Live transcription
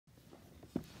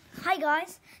Hi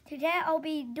guys, today I'll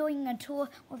be doing a tour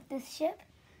with this ship.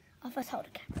 I'll first hold the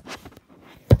camera.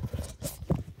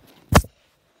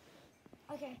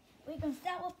 Okay, we can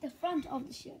start with the front of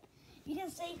the ship. You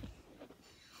can see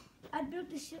I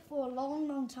built this ship for a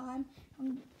long time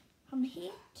from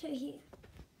here to here.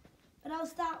 But I'll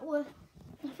start with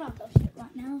the front of the ship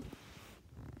right now.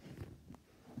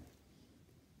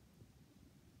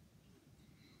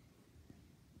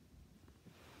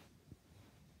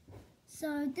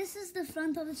 So this is the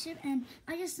front of the ship, and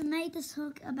I just made this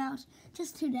hook about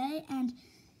just today, and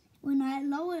when I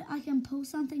lower it I can pull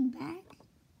something back.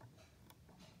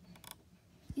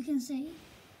 You can see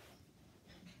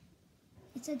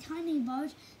it's a tiny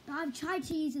boat, but I've tried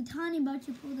to use a tiny boat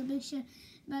to pull the big ship,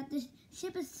 but the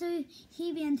ship is too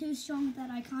heavy and too strong that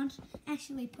I can't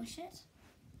actually push it.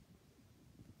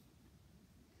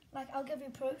 Like, I'll give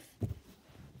you proof.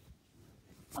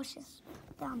 I'll just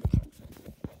down the camera.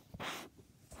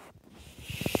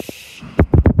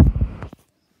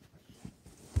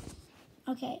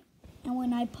 Okay, and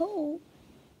when I pull,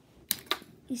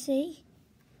 you see,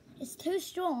 it's too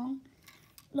strong.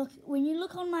 Look, when you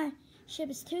look on my ship,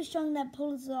 it's too strong that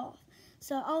pulls it off.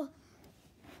 So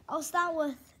I'll start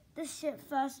with this ship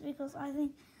first, because I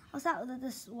think I'll start with it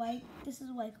this way. This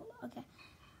is way cooler.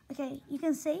 Okay, you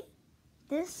can see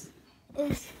this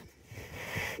is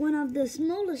one of the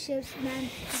smaller ships than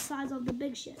the size of the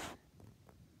big ship.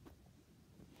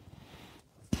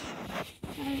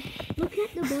 Look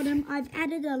at the bottom. I've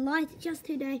added a light just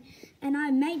today, and I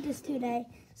made this today.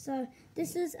 So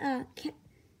this is a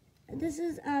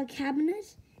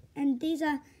cabinet, and these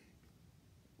are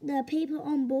the people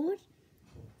on board,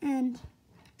 and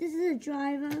this is a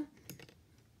driver.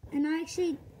 And I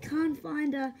actually can't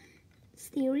find a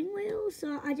steering wheel,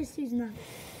 so I just use nothing.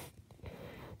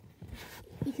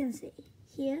 You can see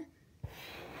here.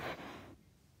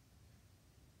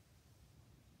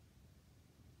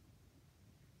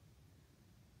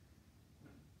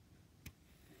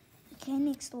 Okay,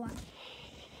 next one.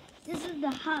 This is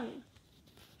the hull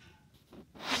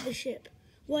of the ship,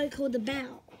 what I call the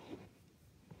bow.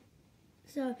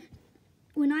 So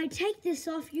when I take this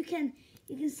off, you can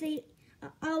see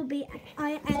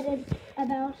I added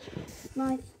about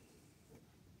like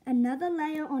another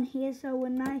layer on here. So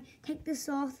when I take this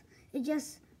off, it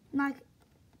just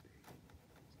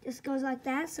goes like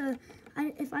that. So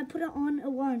if I put it on,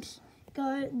 it won't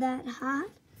go that hard.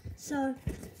 So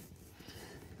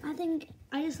I think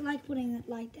I just like putting it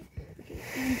like that. Okay,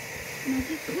 and when I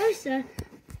get closer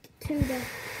to the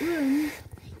room,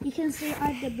 you can see I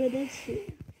have the British here.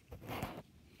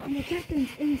 And the captain's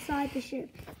inside the ship.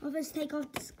 I'll just take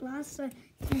off this glass so you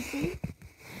can see.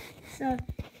 So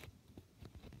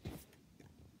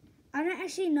I don't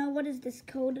actually know what is this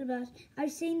called, but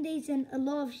I've seen these in a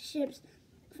lot of ships.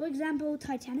 For example,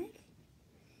 Titanic.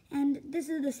 And this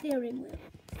is the steering wheel.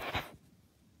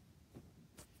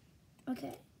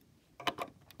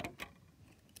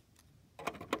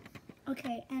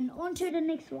 Okay, and on to the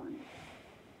next one.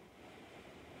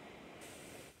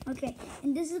 Okay,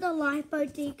 and this is the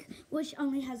lifeboat deck, which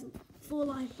only has 4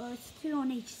 lifeboats, 2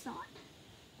 on each side.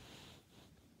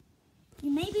 You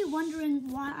may be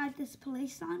wondering why I have this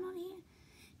police sign on here,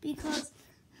 because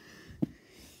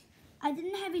I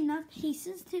didn't have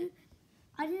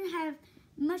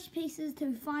much pieces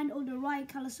to find all the right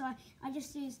color, so I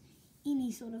just used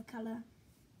any sort of color.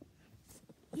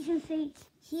 You can see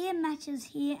here matches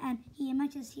here and here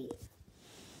matches here.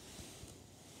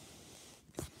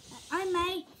 I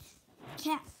may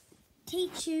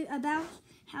teach you about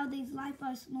how these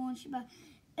lifeboats launch, but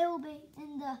it will be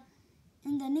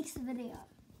in the next video.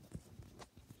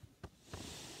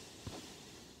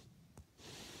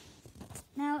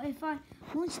 Now, if I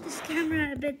launch this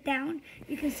camera a bit down,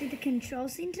 you can see the control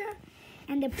center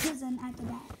and the prison at the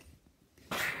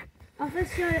back. I'll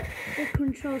first show the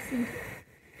control center.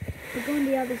 We'll go on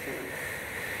the other side.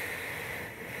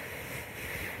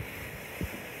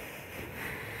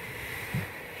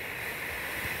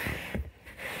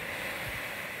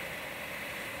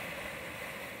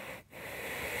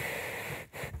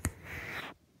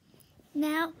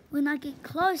 Now, when I get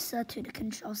closer to the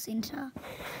control center,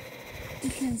 you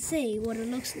can see what it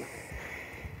looks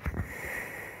like.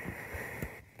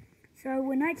 So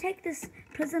when I take this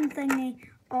prism thingy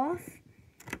off,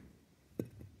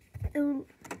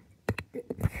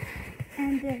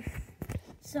 and this.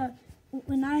 So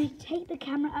when I take the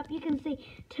camera up, you can see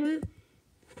 2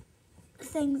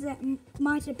 things that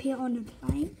might appear on a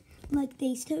plane, like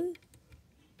these 2.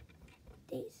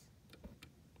 These.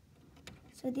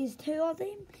 So there's 2 of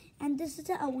them, and this is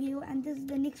a wheel, and this is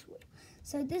the next wheel.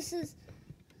 So this is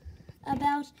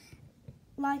about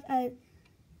like a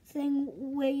thing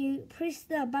where you press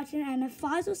the button and it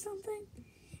fires or something.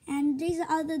 And these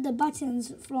are the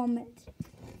buttons from it.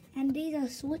 And these are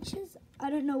switches. I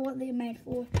don't know what they're made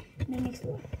for. The next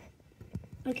one.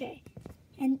 Okay.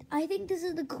 And I think this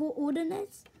is the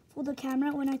coordinates for the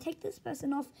camera. When I take this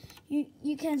person off,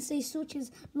 you can see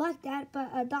switches like that, but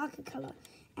a darker color.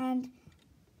 And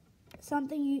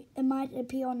something it might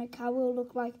appear on a car will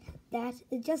look like that.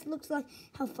 It just looks like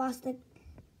how fast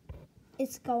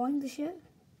it's going, the ship.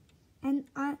 And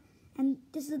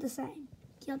this is the same,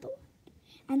 the other one.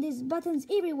 And there's buttons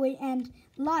everywhere, and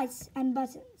lights and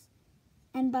buttons,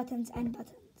 and buttons and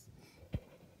buttons.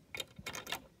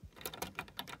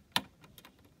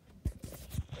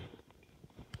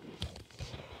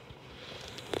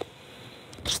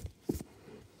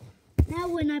 Now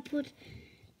when I put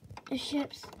the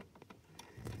ship's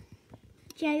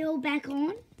jail back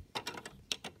on,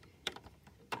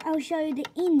 I'll show you the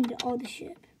end of the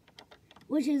ship,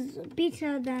 which is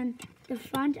better than the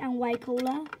front and way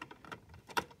cooler.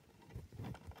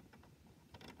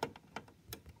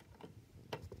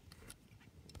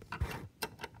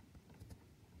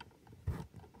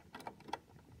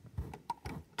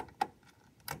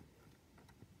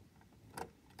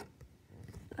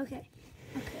 Okay,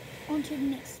 on to the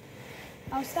next.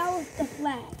 I'll start with the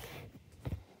flag.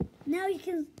 Now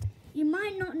you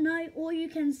might not know or you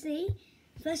can see.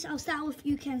 First I'll start with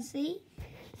you can see.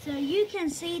 So you can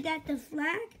see that the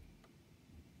flag,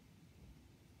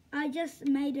 I just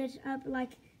made it up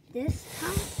like this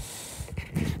part,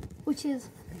 which is,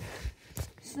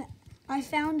 I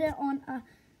found it on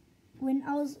when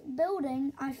I was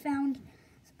building, I found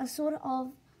a sort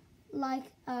of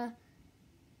like a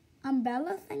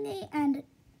umbrella thingy, and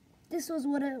this was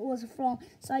what it was from,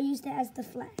 so I used it as the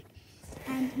flag.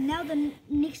 And now the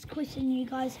next question you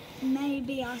guys may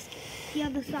be asking, the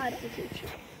other side of the picture.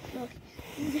 Look,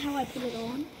 this is how I put it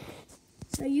on.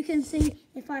 So you can see,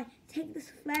 if I take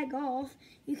this flag off,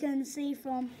 you can see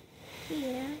from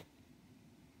here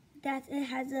that it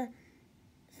has a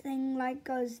thing like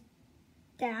goes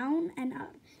down and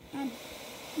up. And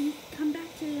you come back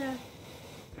to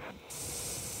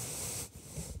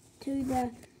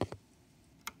the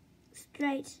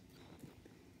straight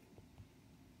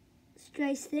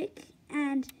stick,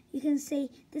 and you can see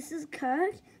this is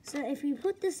curved, so if you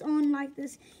put this on like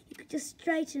this, you could just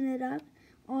straighten it up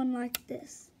on like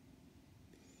this.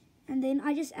 And then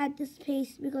I just add this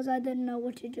piece because I didn't know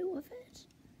what to do with it.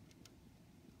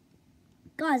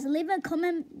 Guys, leave a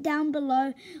comment down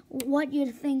below what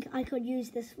you'd think I could use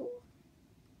this for.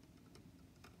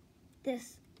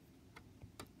 This.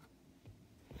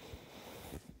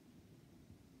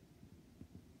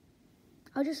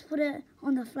 I'll just put it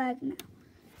on the flag now.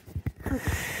 Okay,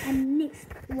 and next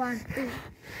one is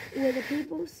where the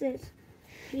people sit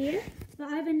here.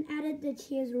 But I haven't added the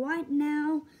chairs right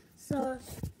now, so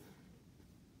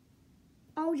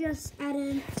I'll just add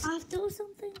it after or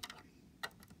something.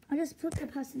 I'll just put the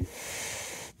person,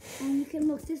 and you can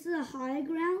look, this is a higher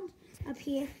ground up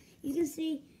here. You can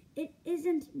see it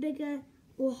isn't bigger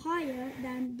or higher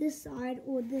than this side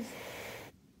or this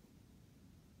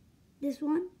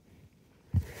one.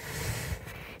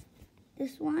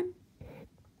 This one,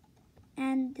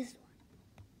 and this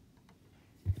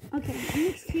one. Okay,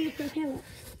 next to your propeller.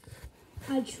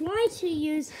 I tried to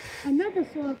use another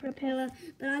sort of propeller,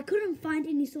 but I couldn't find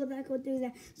any sort that could do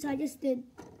that. So I just did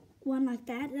one like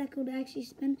that could actually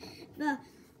spin. But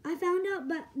I found out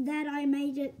that I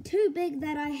made it too big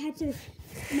that I had to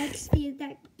make speed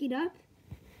that get up,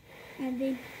 and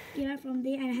then get up from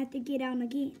there, and I had to get down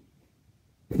again.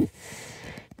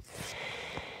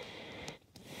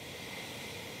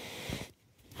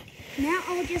 Now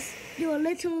I'll just do a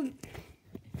little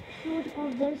shot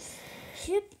of this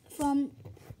ship from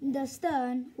the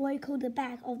stern, what you call the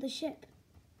back of the ship,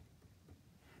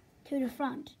 to the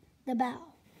front, the bow.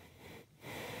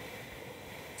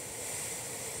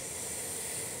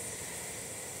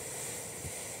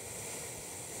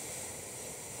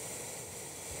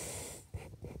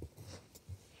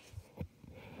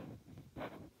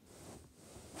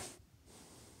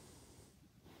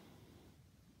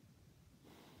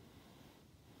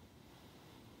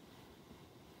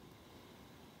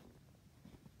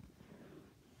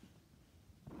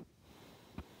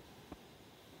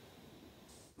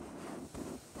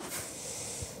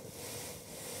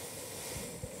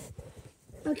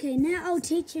 Okay, now I'll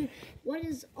teach you what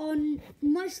is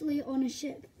mostly on a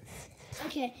ship.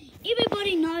 Okay,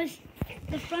 everybody knows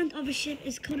the front of a ship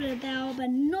is called a bow, but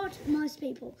not most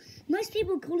people. Most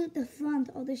people call it the front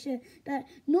of the ship, but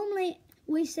normally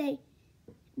we say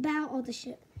bow of the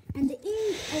ship. And the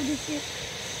end of the ship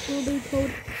will be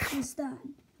called the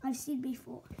stern. I've said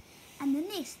before. And the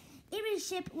next, every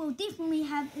ship will definitely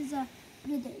have is a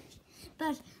British.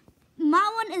 But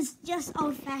my one is just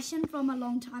old-fashioned from a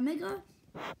long time ago,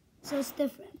 so it's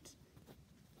different.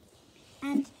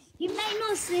 And you may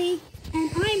not see, and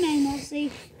I may not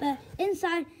see, but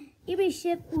inside every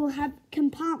ship will have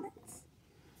compartments.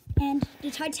 And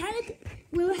the Titanic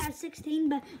will have 16,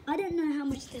 but I don't know how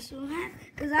much this will have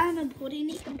because I haven't put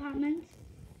any compartments.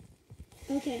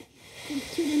 Okay,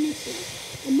 to the next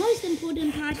one. The most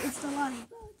important part is the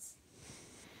lifeboats.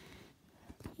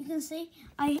 You can see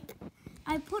I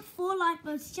put 4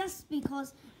 lifeboats just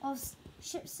because of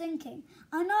ship sinking.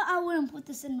 I know I wouldn't put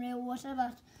this in real water,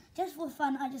 but just for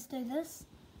fun I just do this.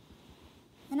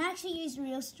 And I actually use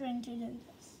real string to do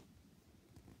this.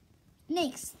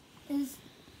 Next is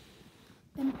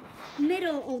the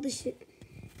middle of the ship.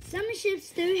 Some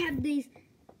ships do have these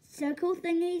circle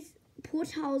thingies,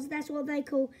 portholes, that's what they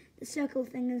call the circle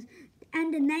thingies.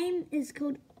 And the name is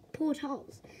called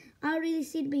portholes. I already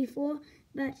said before,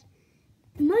 but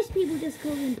most people just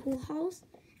call them portholes,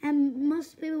 and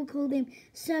most people call them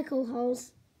circle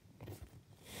holes.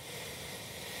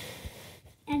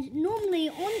 And normally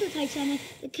on the Titanic,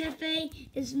 the cafe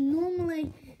is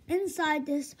normally inside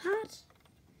this part.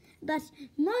 But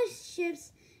most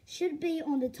ships should be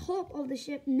on the top of the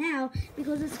ship now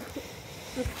because it's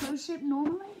a cruise ship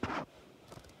normally.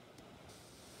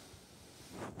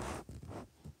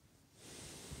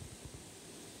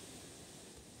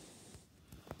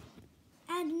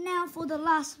 And now for the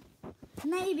last,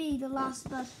 maybe the last,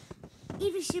 but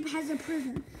every ship has a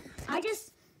prison. I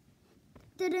just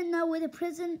didn't know where the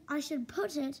prison I should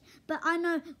put it, but I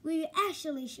know where you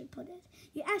actually should put it.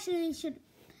 You actually should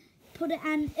put it,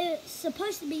 and it's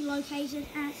supposed to be located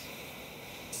at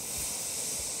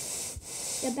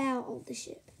the bow of the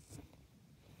ship.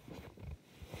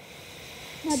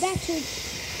 Now back to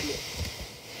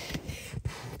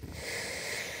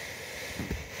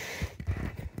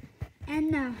and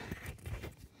now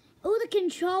all the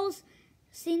controls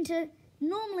center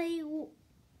normally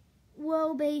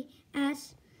will be at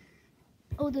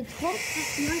the top,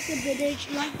 like the British,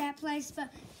 like that place, but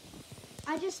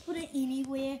I just put it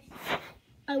anywhere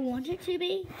I want it to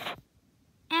be.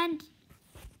 And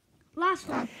last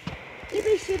one,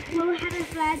 every ship will have a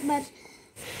flag, but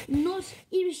not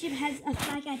every ship has a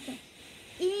flag at the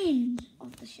end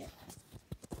of the ship.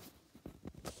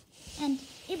 And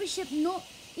every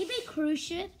cruise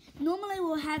ship normally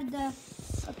will have the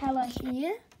propeller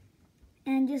here,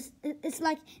 and just it's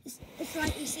like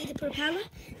you see the propeller.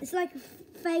 It's like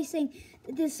facing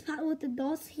this part with the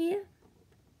dots here.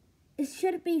 It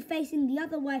should be facing the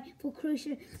other way for cruise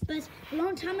ship. But a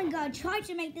long time ago, I tried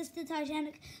to make this the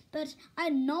Titanic, but I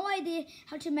had no idea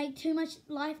how to make too much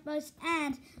lifeboats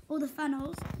and all the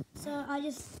funnels. So I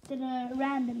just did a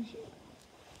random ship.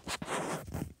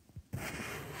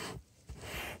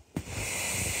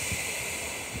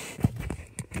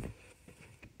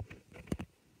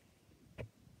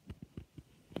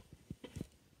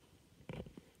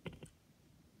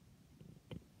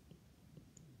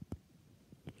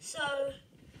 So,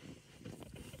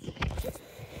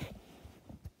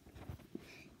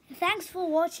 thanks for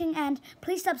watching, and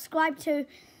please subscribe to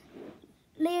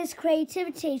Leah's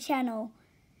Creativity channel.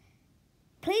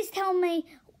 Please tell me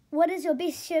what is your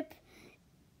best ship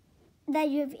that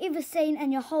you've ever seen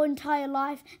in your whole entire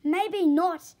life. Maybe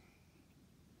not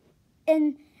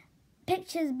in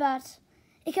pictures, but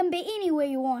it can be anywhere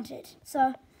you want it.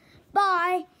 So,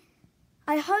 bye.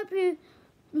 I hope you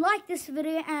like this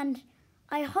video, and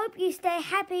I hope you stay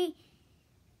happy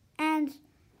and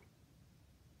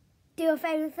do your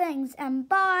favorite things, and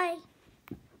bye.